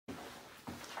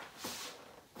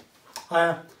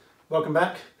Hiya, welcome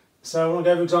back. So I want to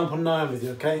go over example 9 with you,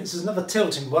 okay? This is another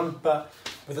tilting one, but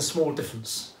with a small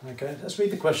difference, okay? Let's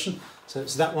read the question. So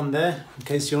it's that one there, in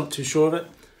case you're not too sure of it.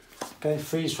 Okay,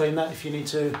 freeze frame that if you need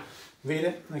to read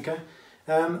it, okay?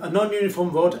 A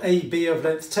non-uniform rod AB of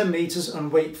length 10 metres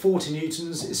and weight 40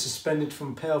 newtons is suspended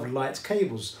from a pair of light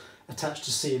cables attached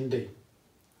to C and D,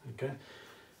 okay?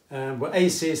 Where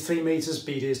AC is 3 metres,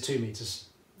 BD is 2 metres,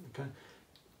 okay?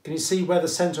 Can you see where the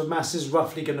centre of mass is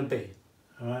roughly going to be?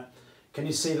 All right. Can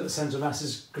you see that the centre of mass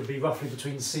is going to be roughly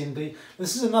between C and D?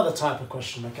 This is another type of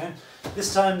question, okay?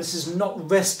 This time this is not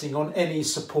resting on any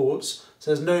supports, so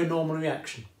there's no normal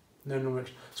reaction. No normal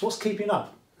reaction. So what's keeping it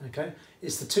up? Okay,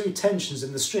 it's the two tensions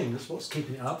in the string. That's what's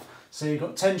keeping it up. So you've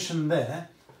got tension there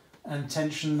and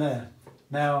tension there.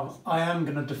 Now I am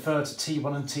going to defer to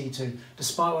T1 and T2,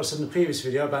 despite what I said in the previous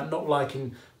video about not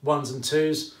liking 1s and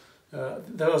 2s.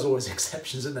 There was always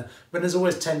exceptions, isn't there? When there's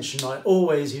always tension, I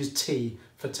always use T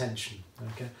for tension.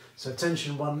 Okay, so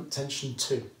tension 1, tension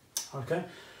 2. Okay,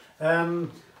 and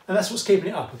that's what's keeping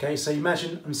it up. Okay, so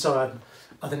imagine. I'm sorry,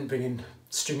 I didn't bring in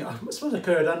string. I suppose I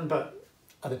could have done, but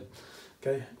I didn't.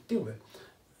 Okay, deal with it.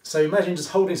 So imagine just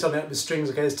holding something up with strings.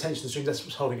 Okay, there's tension in the strings. That's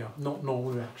what's holding up, not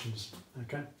normal reactions.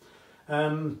 Okay.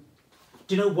 Do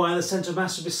you know why the centre of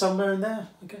mass would be somewhere in there?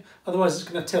 Okay, otherwise it's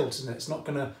going to tilt, isn't it? It's not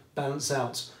going to balance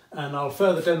out. And I'll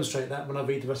further demonstrate that when I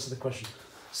read the rest of the question.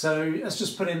 So let's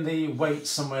just put in the weight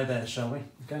somewhere there, shall we?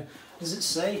 Okay. Does it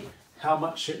say how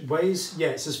much it weighs? Yeah,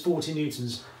 it says 40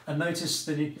 newtons. And notice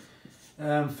the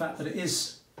fact that it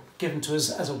is given to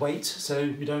us as a weight, so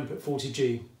you don't put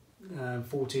 40g.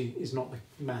 40 is not the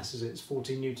mass, is it? It's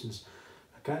 40 newtons.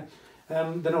 Okay.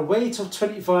 Then a weight of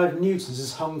 25 newtons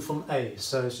is hung from A.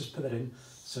 So let's just put that in.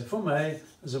 So from A,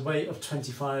 there's a weight of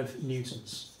 25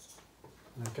 newtons.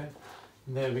 Okay.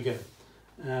 And there we go.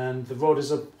 And the rod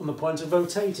is on the point of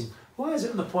rotating. Why is it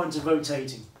on the point of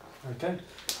rotating? Okay.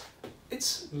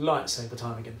 It's lightsaber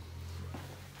time again.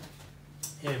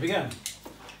 Here we go.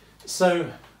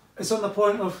 So it's on the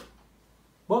point of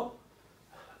what?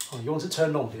 Oh, you want it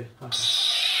turned on, do you? Okay.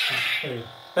 There you go.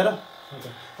 Better?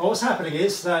 Okay. Well, what's happening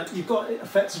is that you've got it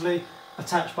effectively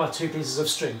attached by 2 pieces of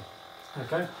string.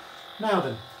 Okay. Now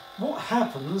then, what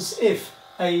happens if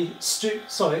a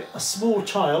small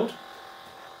child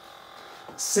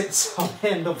sits on the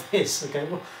end of this? Okay.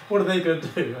 What are they going to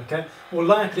do? Okay. Well,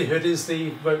 likelihood is the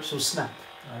ropes will snap.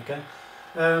 Okay.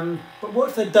 But what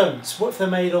if they don't? What if they're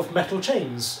made of metal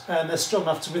chains and they're strong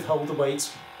enough to withhold the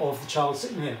weight of the child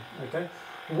sitting here? Okay.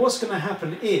 Well, what's going to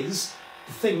happen is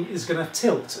the thing is going to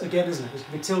tilt again, isn't it? There's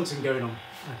going to be tilting going on.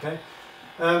 Okay.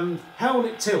 How will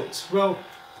it tilt? Well,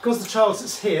 because the child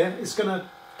sits here, it's going to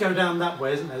go down that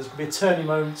way, isn't there? There's going to be a turning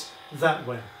moment that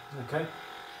way. Okay.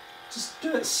 Just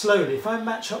do it slowly. If I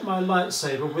match up my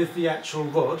lightsaber with the actual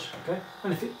rod, okay,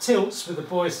 and if it tilts with the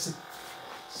boys,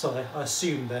 sorry, I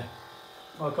assumed there.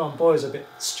 Oh, come on, boys are a bit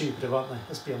stupid, aren't they?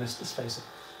 Let's be honest. Let's face it.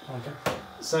 Okay.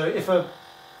 So if a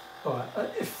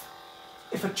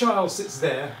child sits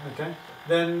there, okay,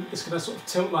 then it's going to sort of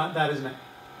tilt like that, isn't it?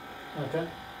 Okay.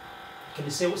 Can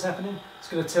you see what's happening? It's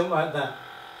going to tilt like that,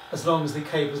 as long as the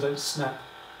cables don't snap.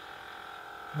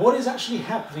 What is actually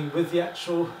happening with the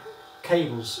actual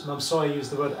cables? And I'm sorry I used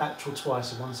the word actual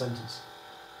twice in one sentence.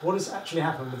 What is actually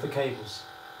happening with the cables?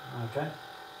 Okay.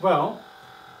 Well,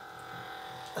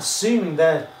 assuming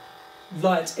they're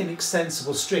light,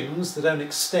 inextensible strings that don't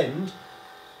extend,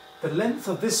 the length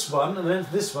of this one and the length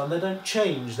of this one, they don't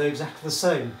change, they're exactly the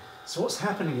same. So what's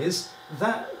happening is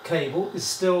that cable is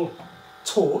still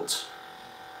taut,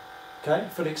 okay,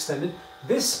 fully extended.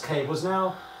 This cable is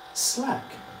now slack.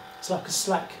 It's like a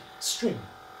slack string,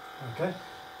 okay.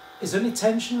 Is there any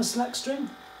tension in a slack string?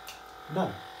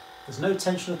 No, there's no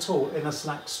tension at all in a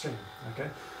slack string,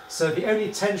 okay. So the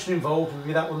only tension involved would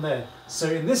be that one there. So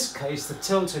in this case, the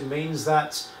tilting means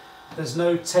that there's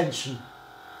no tension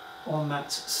on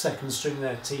that second string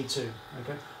there, T2.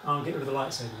 Okay, I'll get rid of the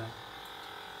lightsaber now.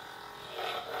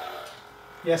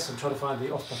 Yes, I'm trying to find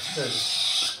the off button. There it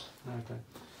is. Okay.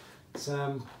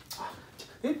 So,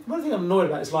 one thing I'm annoyed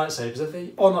about is lightsabers is that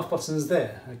the on-off button is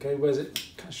there. Okay, whereas it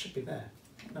kind of should be there.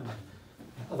 No.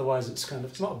 Otherwise, it's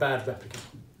not a bad replica.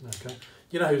 Okay.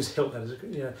 You know whose hilt that is.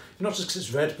 Yeah, not just because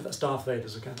it's red, but that's Darth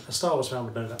Vader's. Okay, a Star Wars fan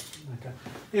would know that. Okay.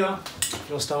 Here you are. If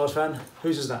you're a Star Wars fan,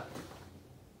 whose is that?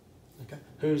 Okay.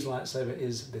 Whose lightsaber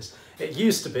is this? It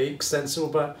used to be extensible,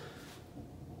 but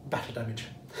battle damage.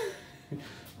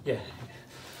 Yeah.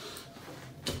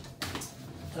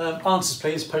 Answers,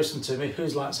 please. Post them to me.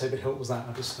 Whose lightsaber hilt was that?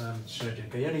 I just showed you.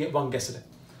 Okay. You only get one guess at it.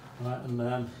 All right.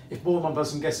 And if more than one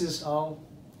person guesses, I'll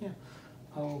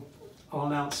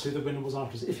announce who the winner was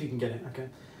afterwards, if you can get it. Okay.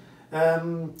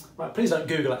 Right, please don't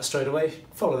Google that straight away.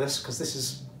 Follow this because this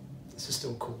is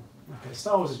still cool. Okay,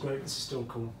 Star Wars is great. This is still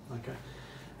cool. Okay.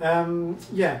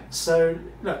 Yeah. So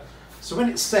look. So when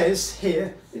it says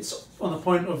here, it's on the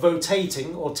point of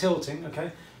rotating or tilting.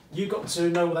 Okay. You got to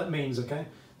know what that means. Okay.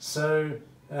 So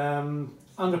I'm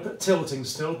going to put tilting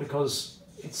still because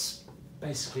it's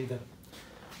basically the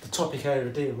topic area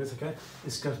to deal with. Okay.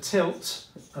 It's going to tilt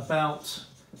about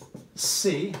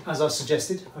C, as I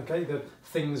suggested. Okay. The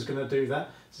thing's going to do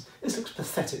that. This looks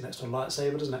pathetic next to a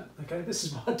lightsaber, doesn't it? Okay. This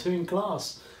is what I do in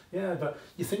class. Yeah, but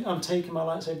you think I'm taking my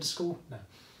lightsaber to school? No.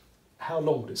 How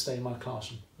long would it stay in my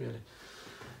classroom, really?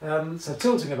 So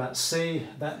tilting about C,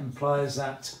 that implies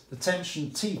that the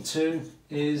tension T2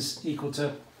 is equal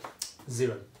to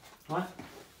 0, right?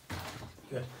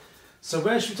 Good. So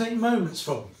where should we take moments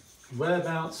from?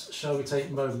 Whereabouts shall we take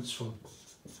moments from?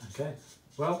 Okay,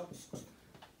 well,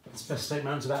 it's best to take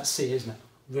moments about C, isn't it?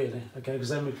 Really, okay, because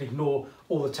then we can ignore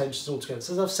all the tensions altogether.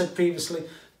 So as I've said previously,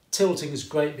 tilting is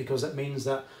great because that means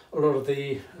that a lot of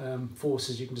the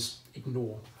forces you can just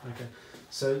ignore. Okay,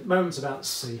 so moments about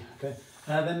C. Okay,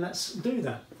 then let's do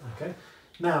that. Okay,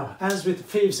 now as with the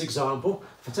previous example,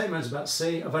 if I take moments about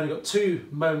C, I've only got 2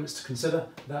 moments to consider,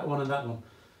 that one and that one.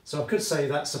 So I could say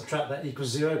that subtract that equals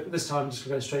 0, but this time I'm just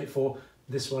going to go straight for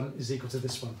this one is equal to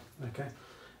this one. Okay,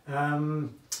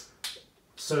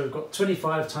 so we've got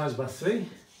 25 times by 3,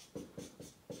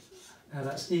 and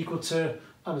that's equal to,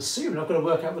 I'm assuming I've got to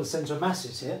work out what the centre of mass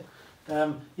is here.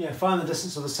 Yeah, find the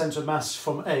distance of the centre of mass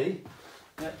from A.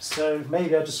 Yep, so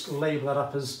maybe I'll just label that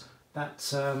up as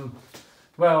that,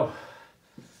 well,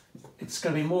 it's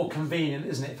going to be more convenient,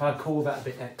 isn't it, if I call that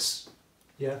bit X.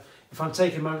 Yeah, if I'm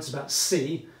taking moments about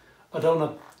C, I don't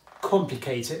want to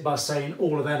complicate it by saying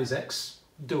all of that is X,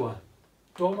 do I?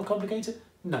 Do I want to complicate it?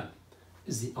 No,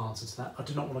 is the answer to that. I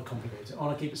do not want to complicate it. I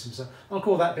want to keep it simple. So I'll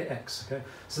call that bit X, okay?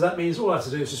 So that means all I have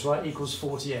to do is just write equals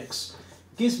 40X.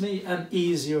 Gives me an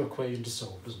easier equation to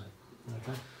solve, doesn't it?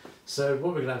 Okay. So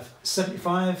what we're going to have,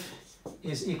 75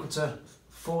 is equal to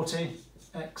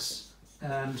 40x,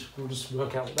 and we'll just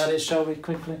work out what that is, shall we,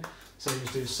 quickly? So we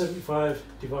just do 75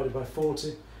 divided by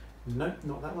 40. No,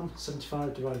 not that one.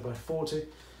 75 divided by 40.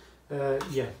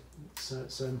 Yeah, so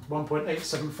it's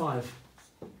 1.875.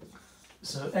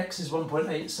 So x is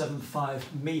 1.875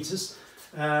 meters,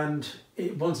 and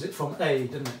it wanted it from A,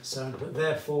 didn't it? So but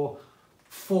therefore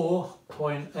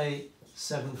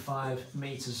 4.875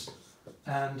 meters.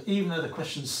 And even though the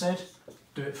question said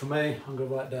do it from A, I'm going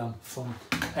to write down from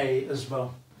A as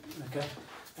well. Okay.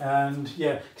 And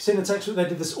yeah, see in the textbook they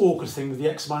did this awkward thing with the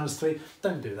x minus 3.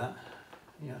 Don't do that.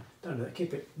 Yeah, don't do that.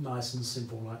 Keep it nice and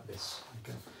simple like this.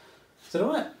 Okay. Is that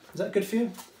all right? Is that good for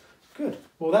you? Good.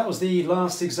 Well, that was the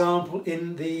last example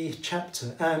in the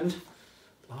chapter and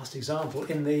last example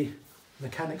in the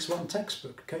Mechanics 1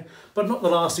 textbook. Okay, but not the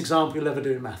last example you'll ever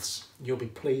do in maths. You'll be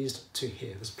pleased to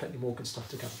hear. There's plenty more good stuff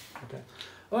to come. Okay.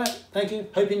 All right. Thank you.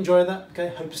 Hope you enjoyed that. Okay.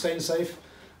 Hope you're staying safe,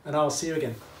 and I'll see you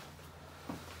again.